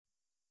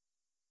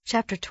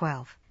Chapter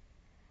 12.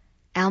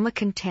 Alma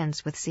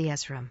contends with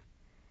Zeezrom.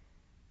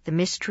 The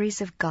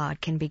mysteries of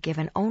God can be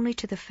given only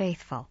to the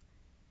faithful.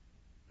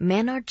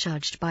 Men are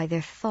judged by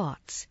their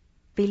thoughts,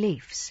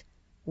 beliefs,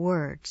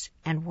 words,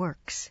 and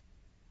works.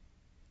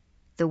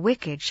 The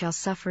wicked shall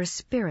suffer a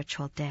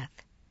spiritual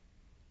death.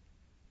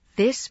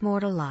 This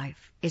mortal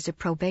life is a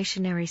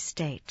probationary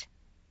state.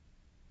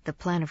 The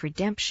plan of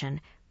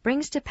redemption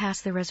brings to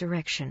pass the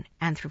resurrection,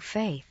 and through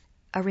faith,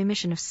 a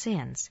remission of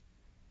sins.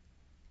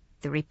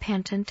 The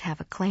repentant have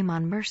a claim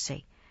on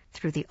mercy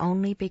through the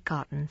only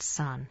begotten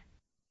Son.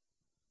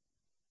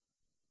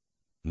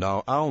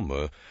 Now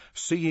Alma,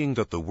 seeing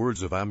that the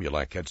words of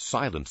Amulek had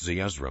silenced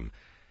Zeezrom,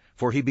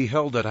 for he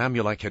beheld that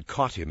Amulek had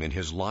caught him in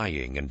his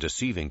lying and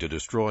deceiving to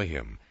destroy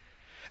him,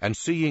 and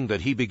seeing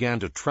that he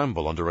began to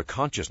tremble under a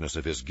consciousness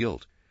of his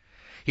guilt,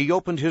 he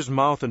opened his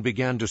mouth and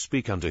began to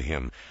speak unto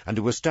him, and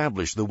to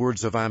establish the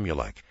words of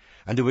Amulek,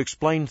 and to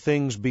explain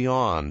things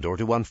beyond, or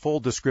to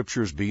unfold the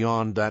Scriptures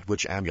beyond that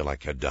which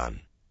Amulek had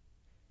done.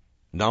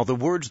 Now the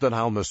words that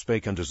Alma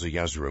spake unto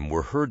Zeezrom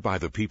were heard by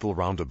the people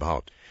round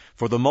about,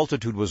 for the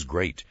multitude was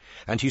great,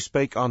 and he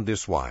spake on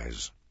this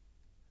wise.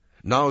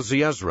 Now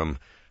Zeezrom,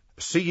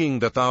 seeing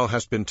that thou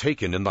hast been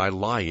taken in thy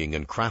lying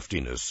and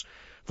craftiness,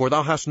 for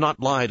thou hast not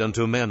lied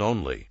unto men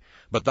only,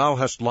 but thou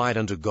hast lied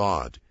unto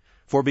God,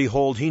 for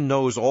behold, he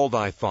knows all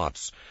thy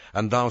thoughts,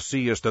 and thou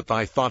seest that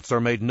thy thoughts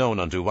are made known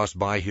unto us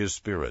by his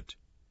Spirit.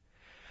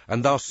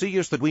 And thou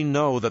seest that we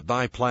know that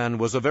thy plan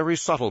was a very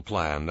subtle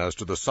plan as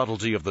to the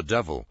subtlety of the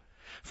devil,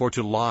 for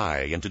to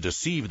lie and to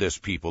deceive this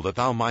people, that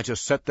thou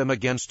mightest set them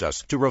against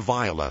us, to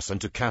revile us, and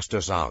to cast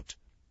us out.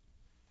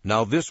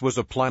 Now this was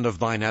a plan of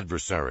thine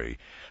adversary,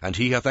 and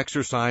he hath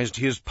exercised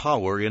his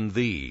power in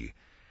thee.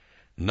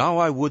 Now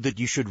I would that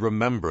ye should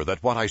remember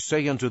that what I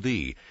say unto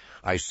thee,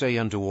 I say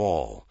unto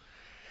all.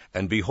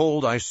 And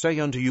behold, I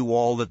say unto you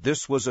all that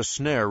this was a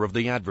snare of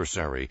the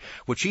adversary,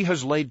 which he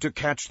has laid to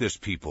catch this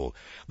people,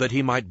 that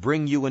he might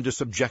bring you into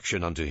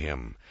subjection unto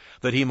him,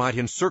 that he might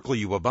encircle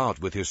you about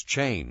with his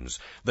chains,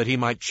 that he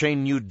might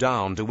chain you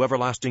down to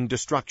everlasting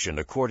destruction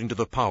according to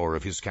the power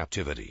of his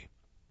captivity.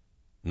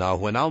 Now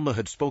when Alma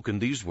had spoken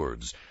these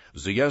words,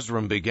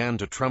 Zeezrom began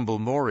to tremble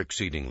more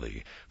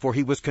exceedingly, for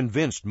he was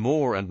convinced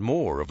more and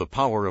more of the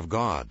power of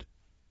God.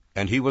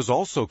 And he was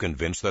also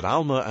convinced that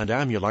Alma and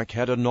Amulek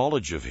had a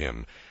knowledge of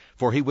him,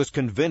 for he was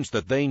convinced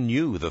that they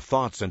knew the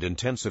thoughts and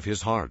intents of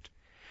his heart.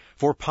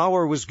 For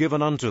power was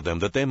given unto them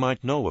that they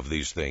might know of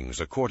these things,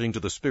 according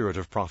to the spirit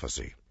of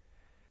prophecy.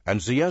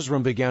 And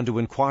Zeezrom began to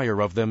inquire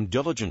of them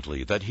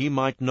diligently, that he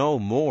might know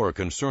more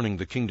concerning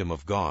the kingdom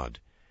of God.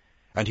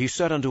 And he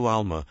said unto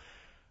Alma,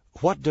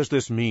 What does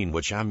this mean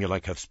which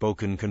Amulek hath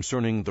spoken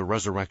concerning the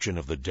resurrection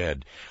of the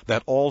dead,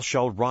 that all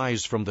shall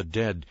rise from the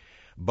dead,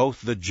 both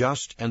the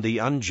just and the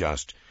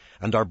unjust,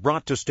 and are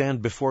brought to stand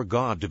before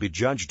God to be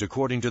judged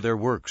according to their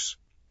works?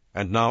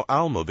 And now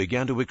Alma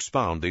began to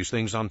expound these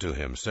things unto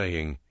him,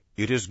 saying,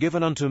 It is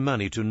given unto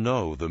many to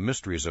know the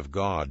mysteries of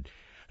God.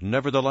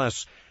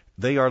 Nevertheless,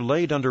 they are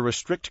laid under a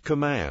strict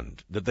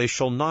command, that they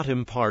shall not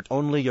impart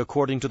only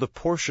according to the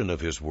portion of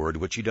his word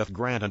which he doth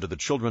grant unto the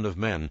children of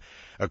men,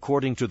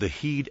 according to the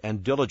heed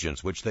and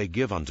diligence which they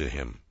give unto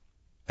him.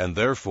 And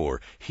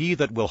therefore he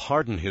that will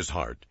harden his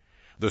heart,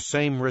 the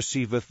same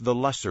receiveth the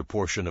lesser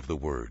portion of the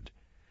word.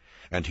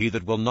 And he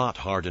that will not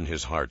harden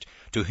his heart,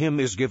 to him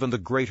is given the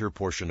greater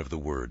portion of the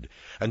word,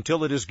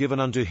 until it is given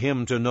unto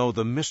him to know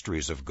the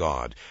mysteries of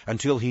God,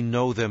 until he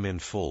know them in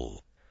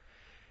full.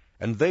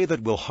 And they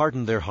that will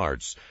harden their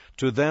hearts,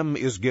 to them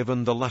is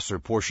given the lesser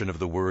portion of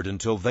the word,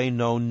 until they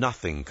know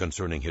nothing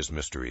concerning his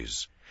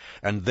mysteries.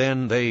 And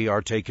then they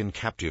are taken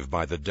captive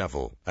by the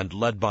devil, and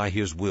led by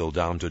his will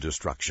down to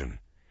destruction.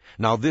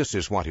 Now this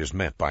is what is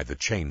meant by the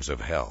chains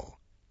of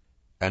hell.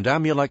 And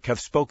Amulek hath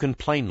spoken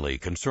plainly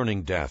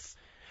concerning death,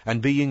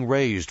 and being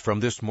raised from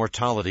this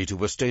mortality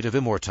to a state of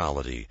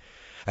immortality,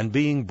 and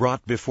being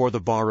brought before the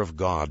bar of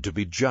God to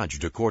be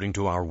judged according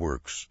to our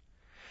works.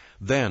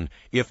 Then,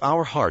 if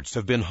our hearts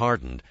have been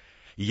hardened,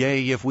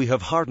 yea, if we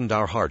have hardened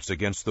our hearts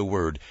against the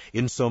word,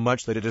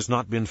 insomuch that it has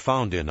not been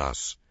found in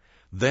us,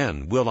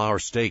 then will our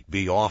state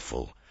be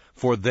awful,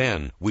 for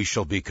then we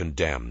shall be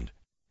condemned.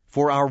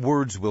 For our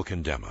words will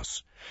condemn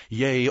us,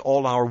 yea,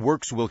 all our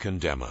works will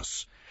condemn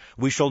us.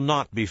 We shall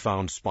not be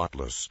found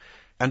spotless,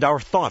 and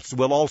our thoughts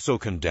will also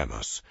condemn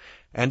us.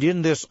 And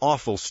in this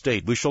awful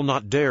state we shall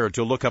not dare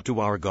to look up to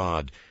our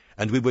God,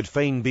 and we would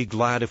fain be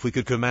glad if we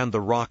could command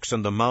the rocks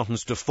and the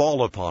mountains to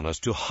fall upon us,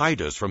 to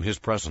hide us from his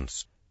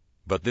presence.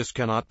 But this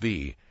cannot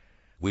be.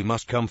 We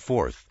must come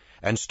forth,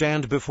 and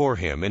stand before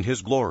him in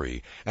his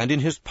glory, and in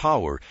his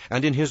power,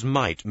 and in his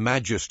might,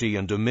 majesty,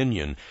 and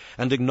dominion,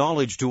 and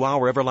acknowledge to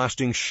our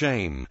everlasting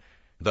shame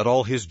that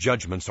all his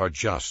judgments are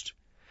just,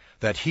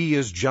 that he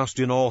is just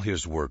in all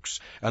his works,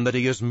 and that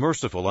he is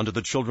merciful unto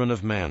the children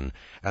of men,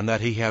 and that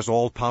he has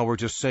all power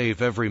to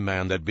save every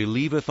man that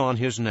believeth on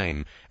his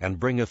name, and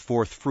bringeth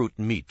forth fruit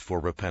meet for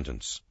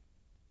repentance.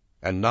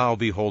 And now,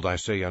 behold, I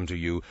say unto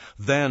you,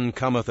 then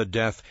cometh a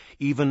death,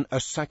 even a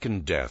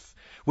second death,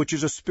 which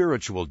is a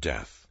spiritual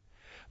death.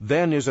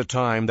 Then is a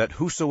time that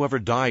whosoever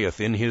dieth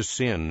in his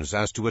sins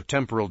as to a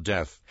temporal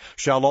death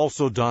shall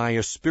also die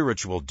a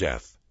spiritual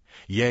death.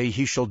 Yea,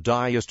 he shall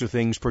die as to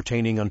things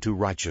pertaining unto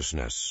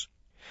righteousness.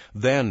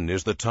 Then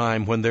is the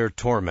time when their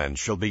torment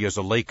shall be as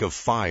a lake of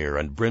fire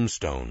and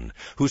brimstone,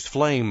 whose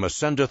flame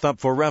ascendeth up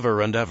forever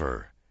and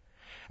ever.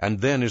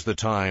 And then is the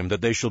time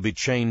that they shall be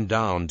chained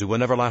down to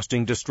an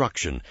everlasting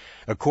destruction,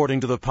 according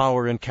to the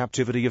power and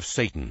captivity of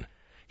Satan,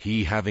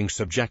 he having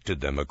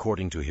subjected them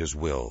according to his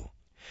will.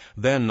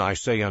 Then I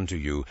say unto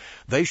you,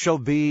 they shall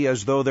be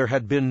as though there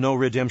had been no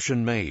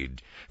redemption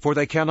made, for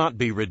they cannot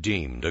be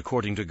redeemed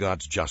according to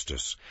God's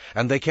justice,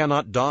 and they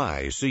cannot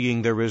die,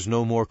 seeing there is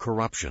no more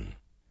corruption.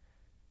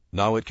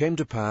 Now it came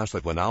to pass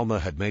that when Alma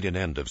had made an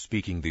end of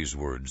speaking these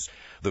words,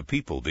 the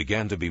people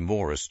began to be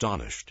more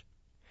astonished.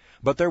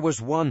 But there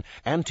was one,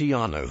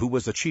 Antiana, who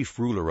was the chief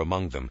ruler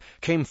among them,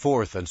 came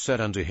forth and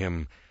said unto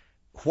him,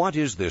 What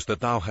is this that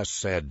thou hast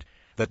said,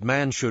 that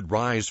man should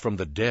rise from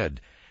the dead,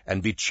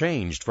 and be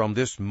changed from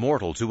this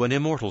mortal to an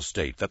immortal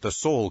state, that the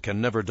soul can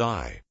never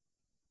die?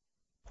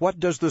 What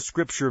does the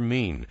Scripture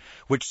mean,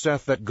 which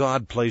saith that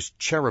God placed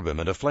cherubim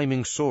and a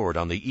flaming sword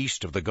on the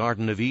east of the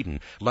Garden of Eden,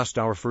 lest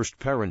our first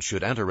parents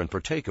should enter and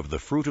partake of the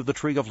fruit of the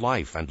tree of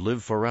life, and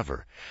live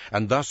forever?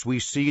 And thus we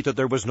see that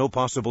there was no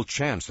possible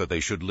chance that they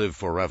should live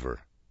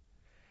forever.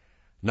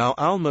 Now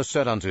Alma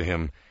said unto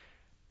him,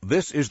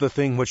 This is the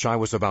thing which I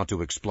was about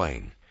to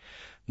explain.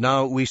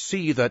 Now we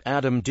see that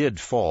Adam did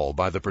fall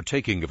by the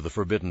partaking of the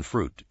forbidden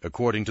fruit,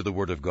 according to the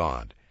word of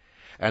God.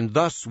 And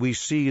thus we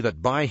see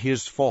that by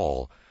his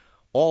fall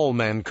all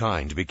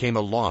mankind became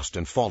a lost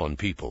and fallen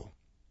people.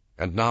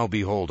 And now,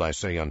 behold, I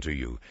say unto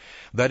you,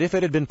 that if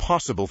it had been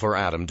possible for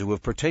Adam to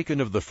have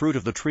partaken of the fruit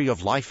of the tree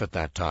of life at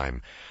that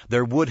time,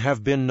 there would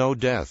have been no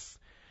death,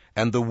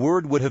 and the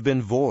word would have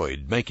been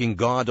void, making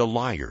God a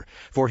liar.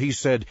 For he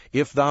said,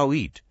 If thou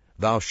eat,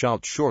 thou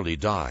shalt surely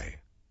die.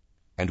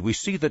 And we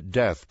see that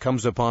death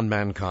comes upon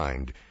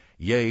mankind,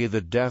 yea, the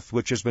death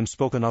which has been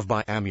spoken of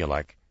by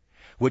Amulek,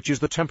 which is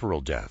the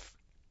temporal death.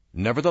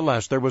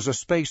 Nevertheless, there was a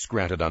space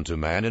granted unto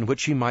man in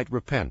which he might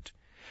repent.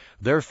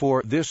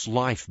 Therefore this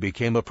life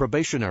became a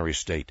probationary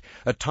state,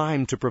 a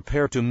time to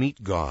prepare to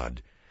meet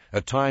God, a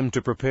time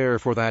to prepare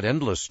for that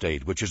endless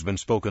state which has been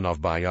spoken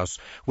of by us,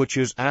 which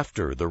is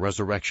after the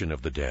resurrection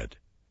of the dead.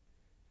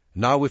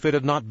 Now if it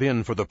had not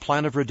been for the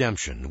plan of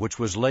redemption, which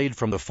was laid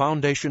from the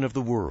foundation of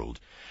the world,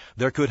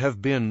 there could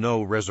have been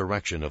no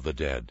resurrection of the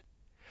dead.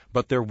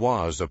 But there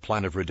was a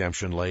plan of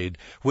redemption laid,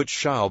 which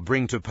shall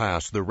bring to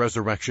pass the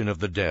resurrection of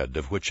the dead,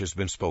 of which has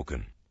been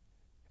spoken.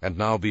 And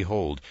now,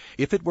 behold,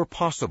 if it were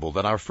possible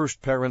that our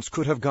first parents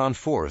could have gone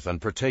forth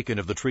and partaken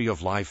of the tree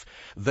of life,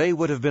 they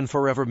would have been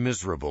forever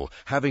miserable,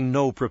 having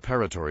no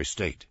preparatory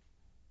state.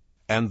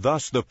 And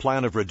thus the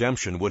plan of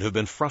redemption would have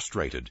been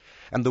frustrated,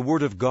 and the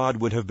word of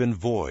God would have been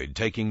void,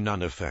 taking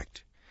none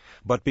effect.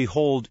 But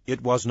behold,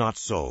 it was not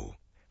so,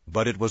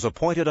 but it was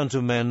appointed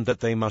unto men that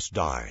they must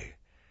die.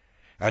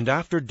 And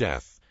after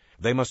death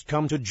they must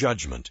come to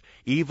judgment,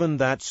 even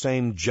that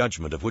same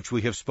judgment of which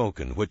we have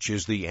spoken, which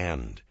is the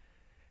end.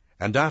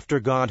 And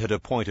after God had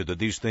appointed that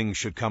these things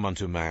should come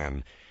unto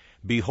man,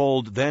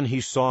 behold, then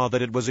he saw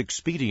that it was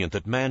expedient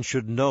that man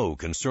should know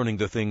concerning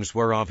the things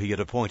whereof he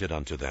had appointed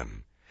unto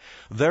them.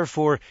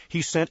 Therefore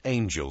he sent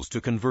angels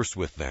to converse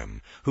with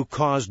them, who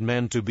caused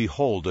men to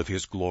behold of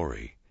his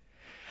glory.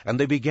 And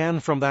they began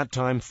from that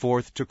time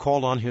forth to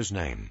call on his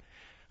name.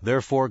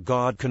 Therefore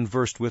God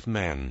conversed with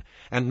men,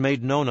 and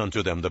made known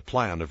unto them the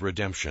plan of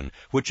redemption,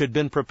 which had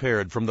been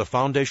prepared from the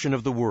foundation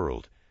of the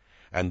world.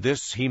 And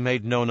this he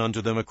made known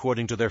unto them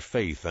according to their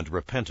faith and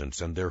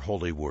repentance and their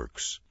holy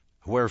works.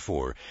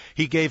 Wherefore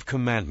he gave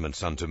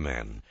commandments unto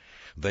men,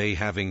 they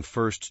having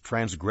first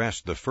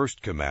transgressed the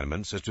first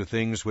commandments as to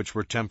things which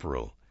were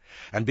temporal,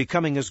 and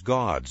becoming as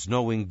gods,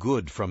 knowing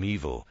good from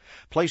evil,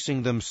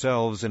 placing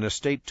themselves in a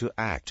state to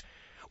act,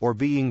 or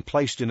being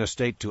placed in a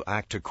state to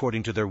act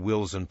according to their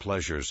wills and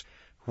pleasures,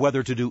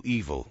 whether to do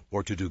evil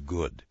or to do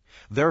good.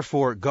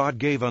 Therefore God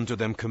gave unto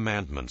them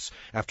commandments,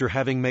 after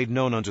having made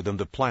known unto them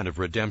the plan of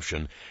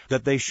redemption,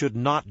 that they should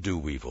not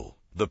do evil,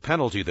 the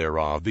penalty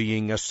thereof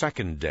being a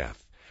second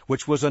death,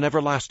 which was an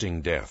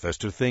everlasting death as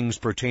to things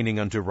pertaining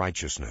unto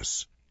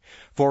righteousness.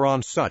 For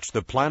on such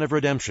the plan of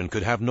redemption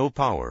could have no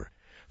power,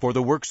 for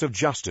the works of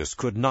justice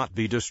could not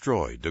be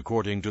destroyed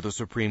according to the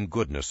supreme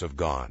goodness of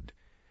God.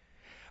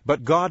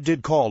 But God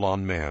did call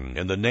on men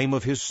in the name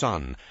of his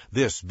Son,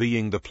 this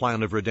being the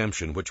plan of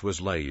redemption which was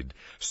laid,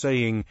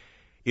 saying,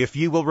 If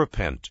ye will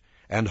repent,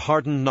 and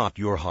harden not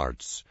your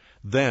hearts,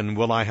 then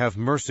will I have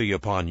mercy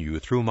upon you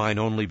through mine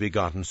only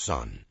begotten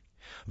Son.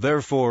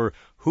 Therefore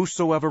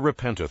whosoever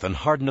repenteth and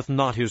hardeneth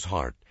not his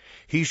heart,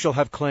 he shall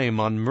have claim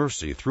on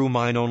mercy through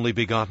mine only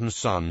begotten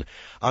Son,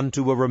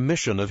 unto a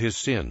remission of his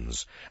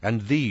sins,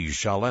 and these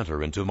shall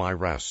enter into my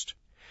rest.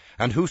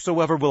 And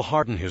whosoever will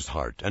harden his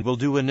heart, and will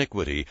do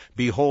iniquity,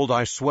 behold,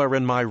 I swear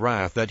in my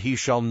wrath that he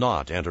shall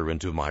not enter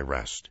into my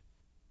rest.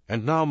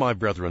 And now, my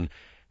brethren,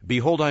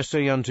 behold, I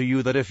say unto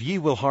you, that if ye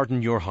will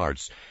harden your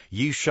hearts,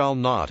 ye shall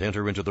not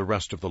enter into the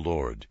rest of the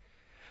Lord.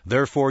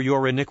 Therefore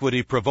your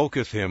iniquity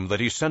provoketh him, that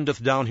he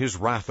sendeth down his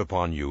wrath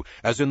upon you,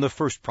 as in the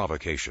first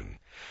provocation.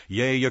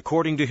 Yea,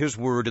 according to his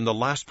word in the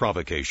last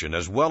provocation,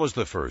 as well as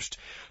the first,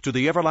 to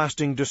the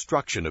everlasting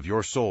destruction of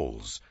your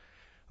souls.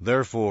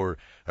 Therefore,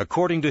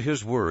 according to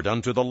his word,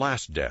 unto the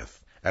last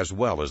death, as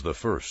well as the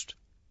first.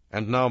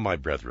 And now, my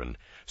brethren,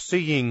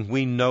 seeing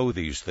we know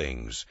these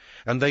things,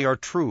 and they are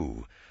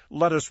true,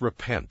 let us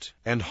repent,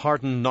 and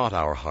harden not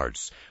our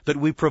hearts, that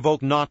we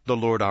provoke not the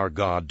Lord our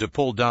God to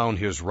pull down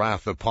his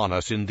wrath upon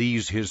us in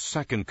these his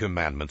second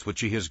commandments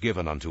which he has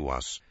given unto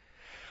us.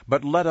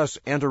 But let us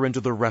enter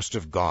into the rest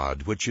of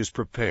God, which is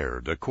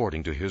prepared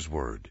according to his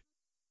word.